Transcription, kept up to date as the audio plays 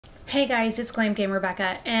Hey guys, it's Glam Gamer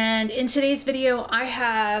Rebecca, and in today's video I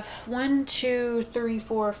have 1, 2, 3,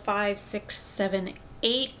 4, 5, 6, 7,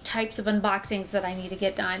 8 types of unboxings that I need to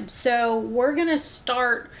get done. So we're gonna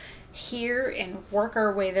start here and work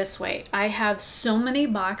our way this way. I have so many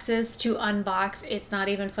boxes to unbox, it's not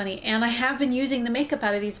even funny, and I have been using the makeup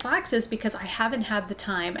out of these boxes because I haven't had the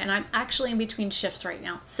time, and I'm actually in between shifts right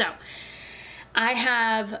now. So I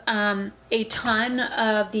have a ton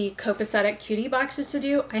of the Copacetic Cutie boxes to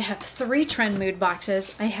do. I have 3 Trend Mood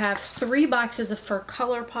boxes. I have 3 boxes of For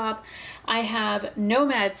ColourPop. I have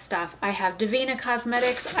Nomad stuff. I have Divina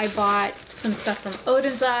Cosmetics. I bought some stuff from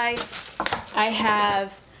Odin's Eye. I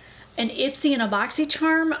have an Ipsy and a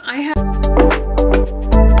Boxycharm. I have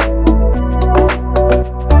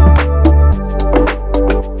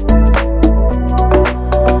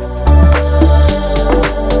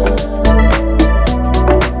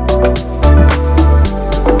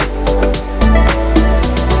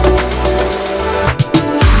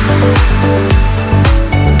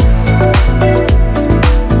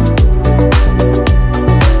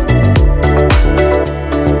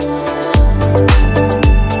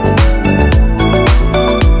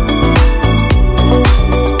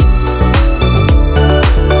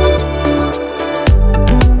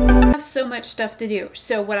stuff to do.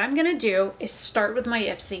 So what I'm gonna do is start with my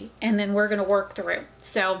Ipsy and then we're gonna work through.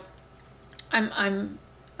 So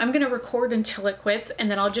I'm gonna record until it quits and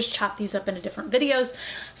then I'll just chop these up into different videos.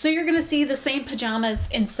 So you're gonna see the same pajamas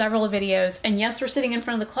in several videos. And yes, we're sitting in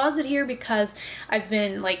front of the closet here because I've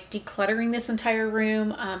been like decluttering this entire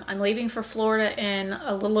room. I'm leaving for Florida in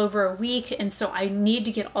a little over a week, and so I need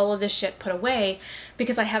to get all of this shit put away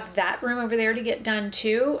because I have that room over there to get done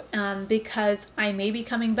too, because I may be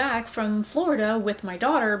coming back from Florida with my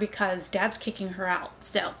daughter because dad's kicking her out.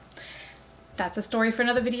 So that's a story for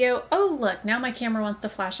another video. Oh look, now my camera wants to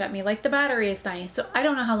flash at me like the battery is dying. So I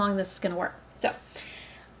don't know how long this is gonna work. So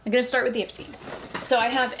I'm gonna start with the Ipsy. So I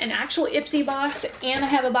have an actual Ipsy box and I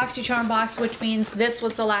have a Boxycharm box, which means this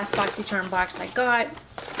was the last Boxycharm box I got.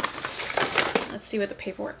 Let's see what the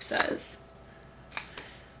paperwork says.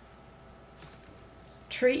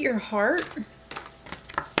 Treat Your Heart.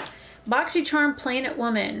 Boxycharm Planet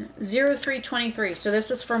Woman 0323. So this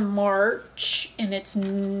is from March and it's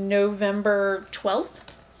November 12th.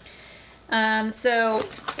 So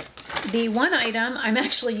the one item I'm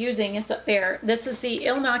actually using, it's up there. This is the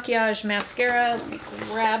Il Makiage Mascara. Let me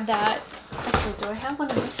grab that. Actually, do I have one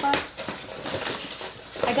in this box?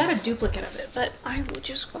 I got a duplicate of it, but I will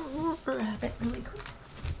just grab it really quick.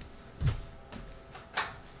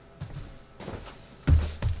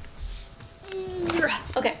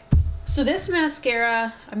 Okay. So this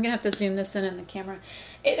mascara, I'm gonna have to zoom this in the camera.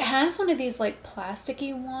 It has one of these like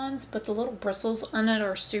plasticky ones, but the little bristles on it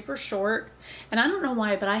are super short. And I don't know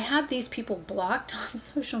why, but I had these people blocked on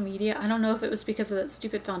social media. I don't know if it was because of that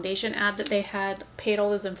stupid foundation ad that they had paid all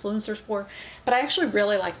those influencers for, but I actually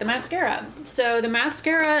really like the mascara. So the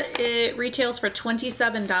mascara, it retails for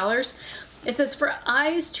 $27. It says for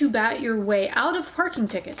eyes to bat your way out of parking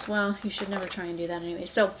tickets. Well, you should never try and do that anyway.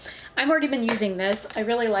 So I've already been using this. I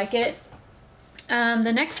really like it.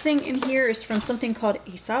 The next thing in here is from something called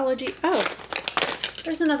Aceology. Oh,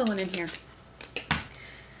 there's another one in here.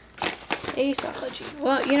 Aceology.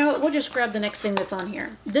 Well, you know what? We'll just grab the next thing that's on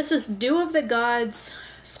here. This is Dew of the Gods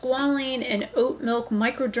Squalane and Oat Milk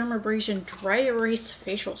Microdermabrasion Dry Erase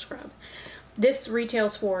Facial Scrub. This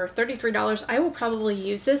retails for $33. I will probably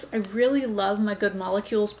use this. I really love my Good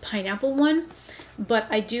Molecules pineapple one, but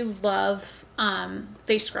I do love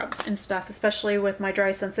face scrubs and stuff, especially with my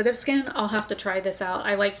dry sensitive skin. I'll have to try this out.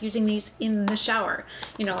 I like using these in the shower.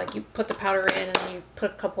 You know, like you put the powder in and then you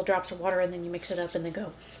put a couple drops of water and then you mix it up and then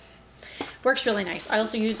go. Works really nice. I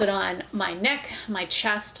also use it on my neck, my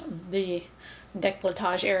chest, the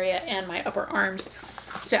décolletage area, and my upper arms.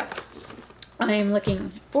 So I'm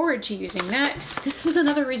looking forward to using that. This is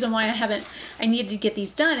another reason why I needed to get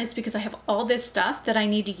these done, is because I have all this stuff that I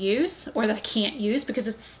need to use or that I can't use because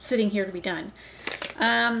it's sitting here to be done.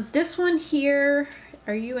 This one here,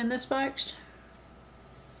 are you in this box?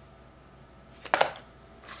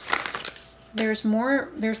 There's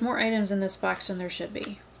more items in this box than there should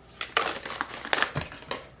be.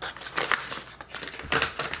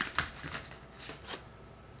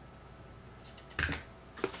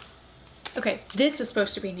 Okay, this is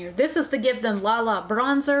supposed to be in here. This is the Give Them LALA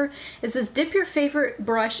bronzer. It says dip your favorite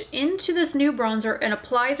brush into this new bronzer and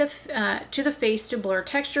apply to the face to blur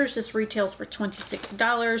textures. This retails for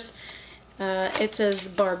 $26. It says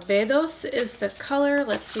Barbados is the color.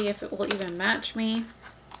 Let's see if it will even match me.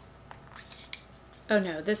 Oh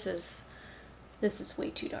no, this is way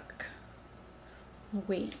too dark.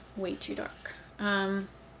 Way too dark.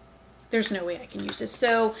 there's no way I can use this.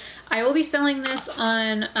 So I will be selling this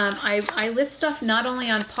on, I list stuff not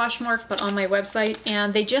only on Poshmark, but on my website,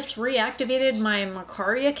 and they just reactivated my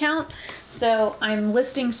BAKERIE account. So I'm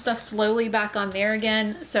listing stuff slowly back on there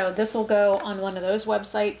again. So this will go on one of those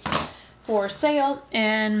websites for sale,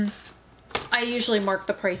 and I usually mark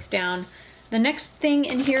the price down. The next thing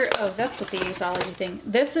in here, oh, that's what the Aceology thing.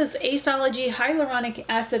 This is Aceology Hyaluronic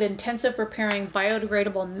Acid Intensive Repairing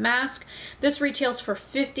Biodegradable Mask. This retails for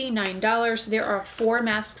 $59. There are 4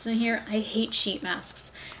 masks in here. I hate sheet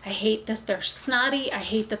masks. I hate that they're snotty. I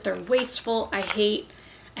hate that they're wasteful. I hate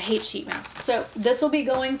sheet masks. So this will be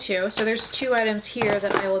going to, so there's 2 items here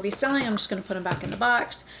that I will be selling. I'm just going to put them back in the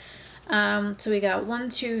box. So we got 1,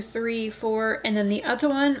 2, 3, 4, and then the other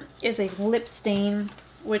one is a lip stain,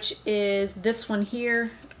 which is this one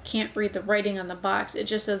here. Can't read the writing on the box. It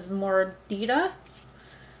just says Mordida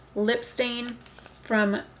lip stain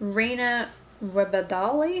from REINA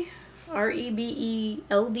REBELDE,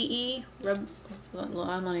 R-E-B-E-L-D-E. I'm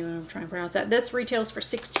not even trying to pronounce that. This retails for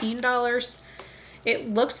 $16.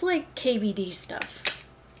 It looks like KBD stuff.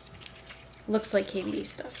 Looks like KBD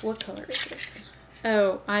stuff. What color is this?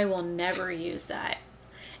 Oh, I will never use that.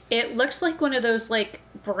 It looks like one of those like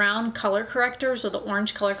brown color correctors, or the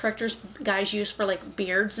orange color correctors guys use for like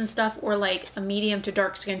beards and stuff, or like a medium to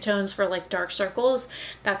dark skin tones for like dark circles.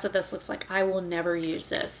 That's what this looks like. I will never use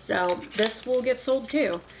this. So this will get sold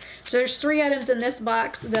too. So there's 3 items in this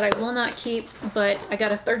box that I will not keep, but I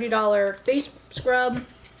got a $30 face scrub,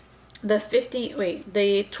 the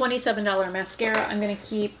 $27 mascara I'm gonna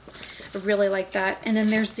keep. I really like that. And then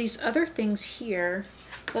there's these other things here.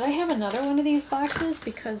 Did I have another one of these boxes?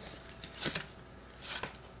 Because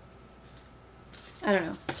I don't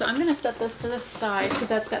know. So I'm going to set this to the side because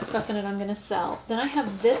that's got stuff in it I'm going to sell. Then I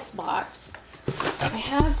have this box. I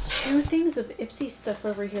have 2 things of Ipsy stuff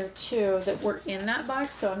over here too that were in that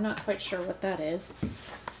box, so I'm not quite sure what that is.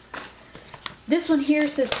 This one here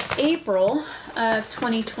says April of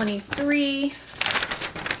 2023.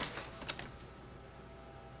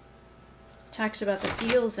 Talks about the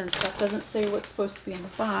deals and stuff, doesn't say what's supposed to be in the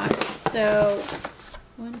box. So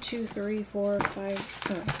 1, 2, 3, 4, 5.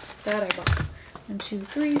 Oh, that I bought. 1, 2,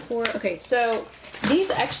 3, 4. Okay, so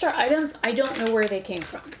these extra items, I don't know where they came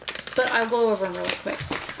from, but I'll go over them really quick.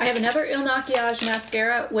 I have another Il Makiage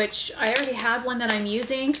mascara, which I already have one that I'm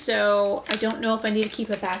using, so I don't know if I need to keep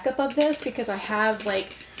a backup of this because I have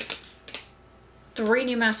like 3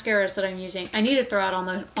 new mascaras that I'm using. I need to throw out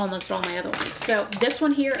almost all my other ones. So this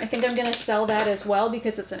one here, I think I'm going to sell that as well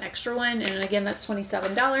because it's an extra one. And again, that's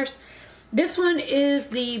 $27. This one is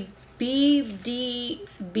the Billion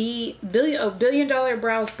Dollar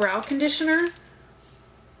Brows Brow Conditioner.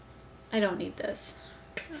 I don't need this.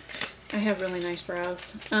 I have really nice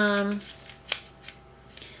brows.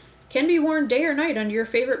 Can be worn day or night under your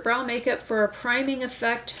favorite brow makeup for a priming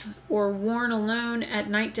effect, or worn alone at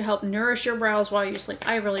night to help nourish your brows while you sleep.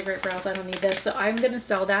 I have really great brows. I don't need this, so I'm going to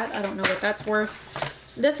sell that. I don't know what that's worth.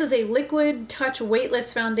 This is a Liquid Touch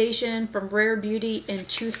Weightless Foundation from Rare Beauty in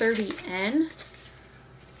 230N.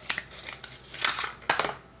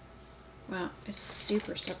 Wow, it's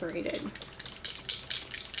super separated.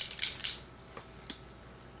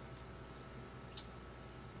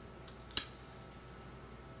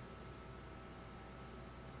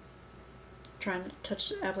 Trying to touch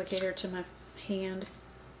the applicator to my hand.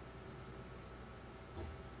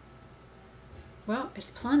 Well,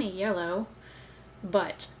 it's plenty yellow,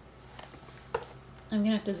 but I'm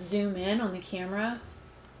gonna have to zoom in on the camera.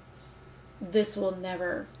 This will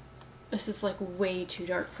never, this is like way too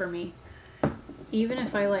dark for me. Even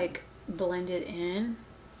if I like blend it in,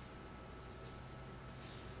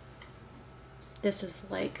 this is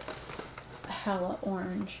like hella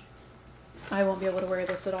orange. I won't be able to wear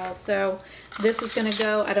this at all. So this is gonna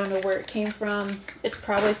go, I don't know where it came from. It's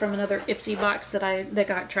probably from another Ipsy box that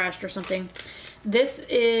got trashed or something. This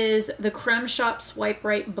is the Creme Shop Swipe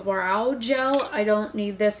Right Brow Gel. I don't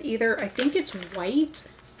need this either. I think it's white.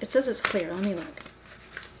 It says it's clear. Let me look.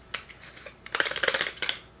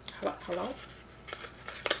 Hello?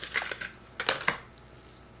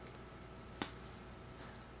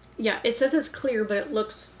 Yeah, it says it's clear, but it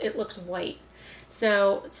looks white.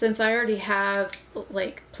 So since I already have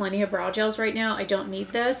like plenty of brow gels right now, I don't need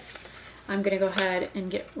this. I'm gonna go ahead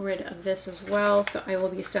and get rid of this as well. So I will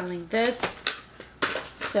be selling this.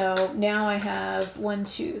 So now I have 1,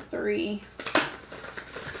 2, 3.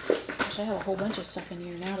 Gosh, I have a whole bunch of stuff in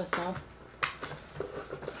here now to sell.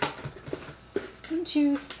 1,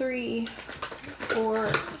 2, 3,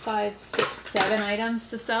 4, 5, 6, 7 items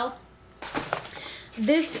to sell.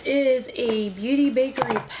 This is a Beauty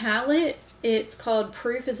Bakerie palette. It's called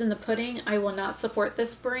Proof is in the Pudding. I will not support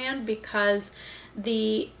this brand because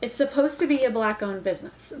it's supposed to be a black owned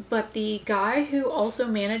business, but the guy who also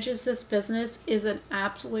manages this business is an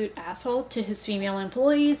absolute asshole to his female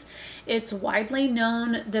employees. It's widely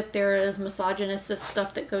known that there is misogynist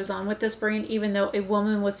stuff that goes on with this brand, even though a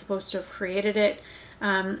woman was supposed to have created it.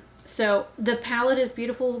 So the palette is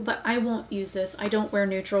beautiful, but I won't use this. I don't wear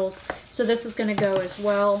neutrals, so this is going to go as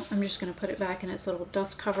well. I'm just going to put it back in its little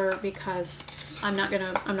dust cover because I'm not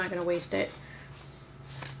gonna waste it.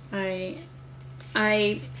 I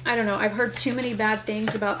don't know. I've heard too many bad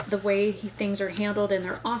things about the way things are handled in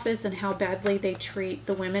their office and how badly they treat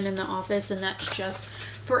the women in the office, and that's just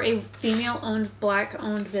for a female-owned,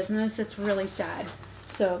 black-owned business. It's really sad.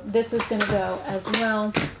 So this is going to go as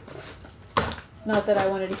well. Not that I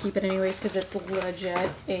wanted to keep it anyways, because it's legit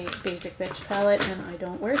a basic bitch palette and I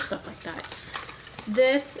don't wear stuff like that.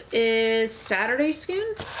 This is Saturday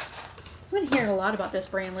Skin. I've been hearing a lot about this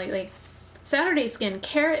brand lately. Saturday Skin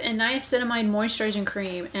Carrot and Niacinamide Moisturizing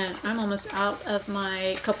Cream, and I'm almost out of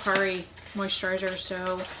my Capari moisturizer,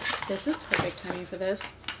 so this is perfect timing for this.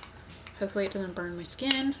 Hopefully it doesn't burn my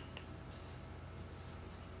skin.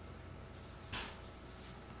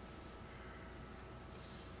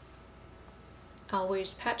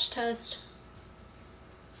 Always patch test.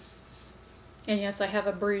 And yes, I have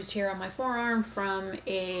a bruise here on my forearm from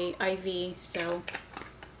a IV, so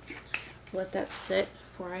let that sit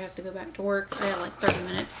before I have to go back to work. I have like 30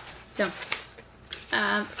 minutes. So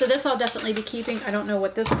this I'll definitely be keeping. I don't know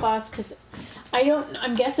what this costs because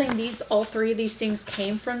I'm guessing all three of these things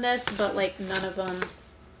came from this, but like none of them,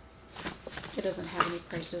 it doesn't have any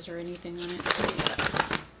prices or anything on it.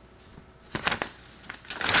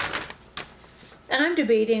 And I'm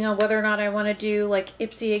debating on whether or not I want to do like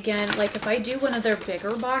Ipsy again. Like if I do one of their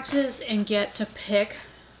bigger boxes and get to pick,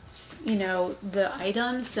 you know, the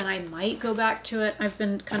items, then I might go back to it. I've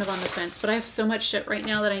been kind of on the fence, but I have so much shit right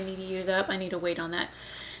now that I need to use up. I need to wait on that.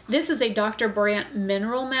 This is a Dr. Brandt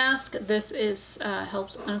mineral mask. This is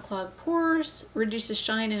helps unclog pores, reduces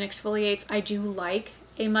shine, and exfoliates. I do like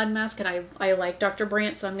a mud mask, and I like Dr.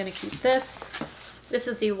 Brandt, so I'm going to keep this. This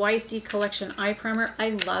is the YC Collection Eye Primer.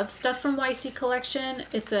 I love stuff from YC Collection.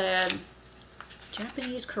 It's a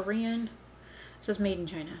Japanese, Korean. It says made in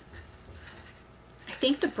China. I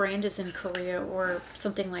think the brand is in Korea or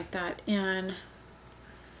something like that. And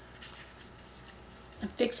I'm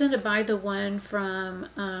fixing to buy the one from,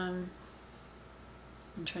 I'm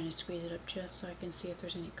trying to squeeze it up just so I can see if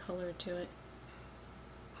there's any color to it.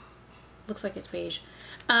 Looks like it's beige.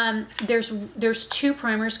 There's two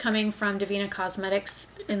primers coming from Divina Cosmetics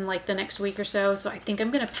in like the next week or so, so I think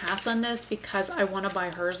I'm gonna pass on this because I want to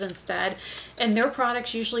buy hers instead. And their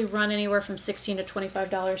products usually run anywhere from $16 to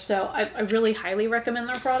 $25, so I really highly recommend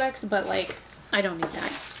their products, but like I don't need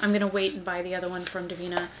that. I'm gonna wait and buy the other one from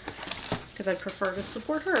Divina because I prefer to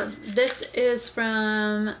support her. This is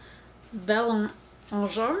from Belle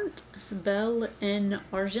en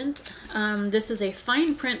Argent. This is a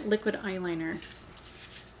fine print liquid eyeliner.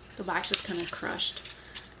 The box is kind of crushed.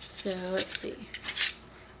 So let's see.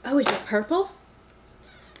 Oh, is it purple?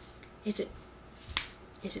 Is it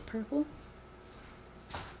purple?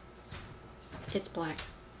 It's black.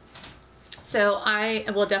 So I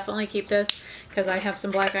will definitely keep this because I have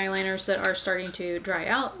some black eyeliners that are starting to dry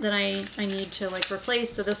out that I need to like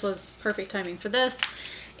replace. So this was perfect timing for this.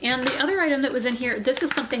 And the other item that was in here, this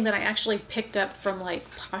is something that I actually picked up from like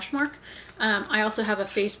Poshmark. I also have a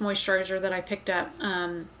face moisturizer that I picked up.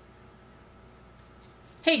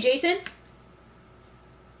 Hey, Jason.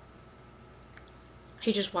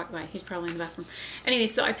 He just walked by. He's probably in the bathroom. Anyway,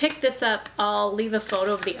 so I picked this up. I'll leave a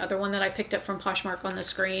photo of the other one that I picked up from Poshmark on the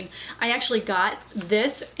screen. I actually got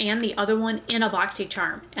this and the other one in a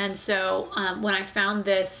Boxycharm. And so when I found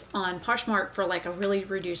this on Poshmark for like a really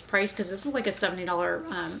reduced price, because this is like a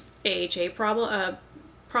 $70 AHA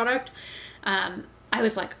product, I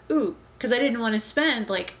was like, ooh, because I didn't want to spend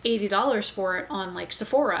like $80 for it on like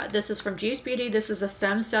Sephora. This is from Juice Beauty. This is a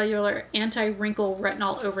Stem Cellular Anti-Wrinkle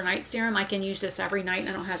Retinol Overnight Serum. I can use this every night and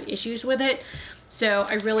I don't have issues with it. So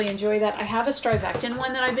I really enjoy that. I have a Strivectin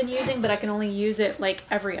one that I've been using, but I can only use it like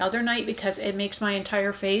every other night because it makes my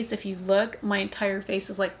entire face, if you look, my entire face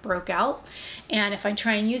is like broke out. And if I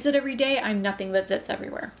try and use it every day, I'm nothing but zits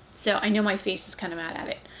everywhere. So I know my face is kind of mad at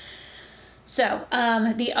it. So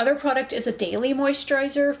the other product is a daily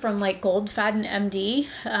moisturizer from like Goldfaden MD.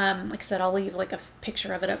 Like I said, I'll leave like a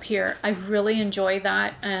picture of it up here. I really enjoy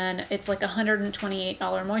that, and it's like a $128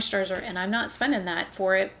 moisturizer, and I'm not spending that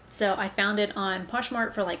for it. So I found it on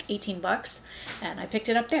Poshmark for like 18 bucks, and I picked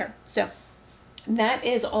it up there. So that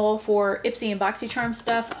is all for Ipsy and Boxycharm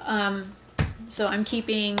stuff. So I'm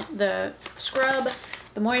keeping the scrub,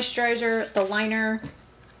 the moisturizer, the liner,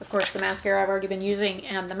 of course the mascara I've already been using,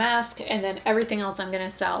 and the mask, and then everything else I'm gonna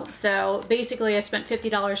sell. So basically I spent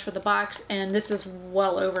 $50 for the box, and this is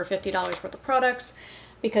well over $50 worth of products,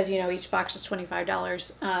 because you know each box is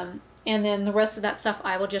 $25. And then the rest of that stuff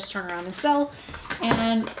I will just turn around and sell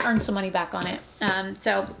and earn some money back on it.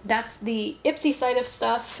 So that's the Ipsy side of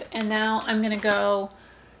stuff. And now I'm gonna go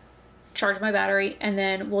charge my battery, and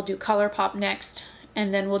then we'll do ColourPop next,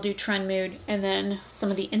 and then we'll do Trend Mood, and then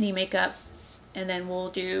some of the indie makeup, and then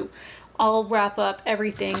I'll wrap up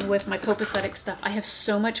everything with my copacetic stuff. I have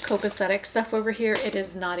so much copacetic stuff over here, it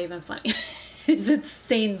is not even funny. It's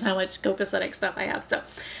insane how much copacetic stuff I have. So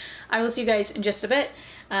I will see you guys in just a bit.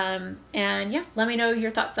 And yeah, let me know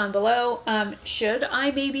your thoughts down below. Should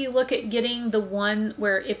I maybe look at getting the one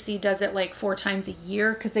where Ipsy does it like 4 times a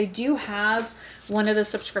year? Because they do have one of the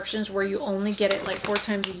subscriptions where you only get it like 4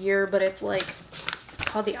 times a year, but it's like, it's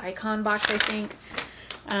called the Icon Box, I think.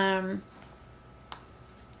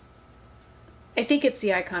 I think it's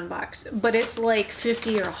the Icon Box, but it's like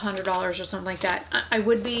 $50 or $100 or something like that. I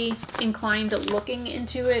would be inclined to looking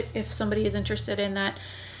into it if somebody is interested in that.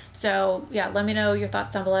 So yeah, let me know your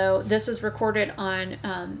thoughts down below. This is recorded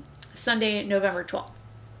on Sunday, November 12th,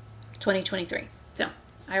 2023. So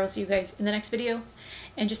I will see you guys in the next video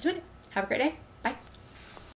in just a minute. Have a great day.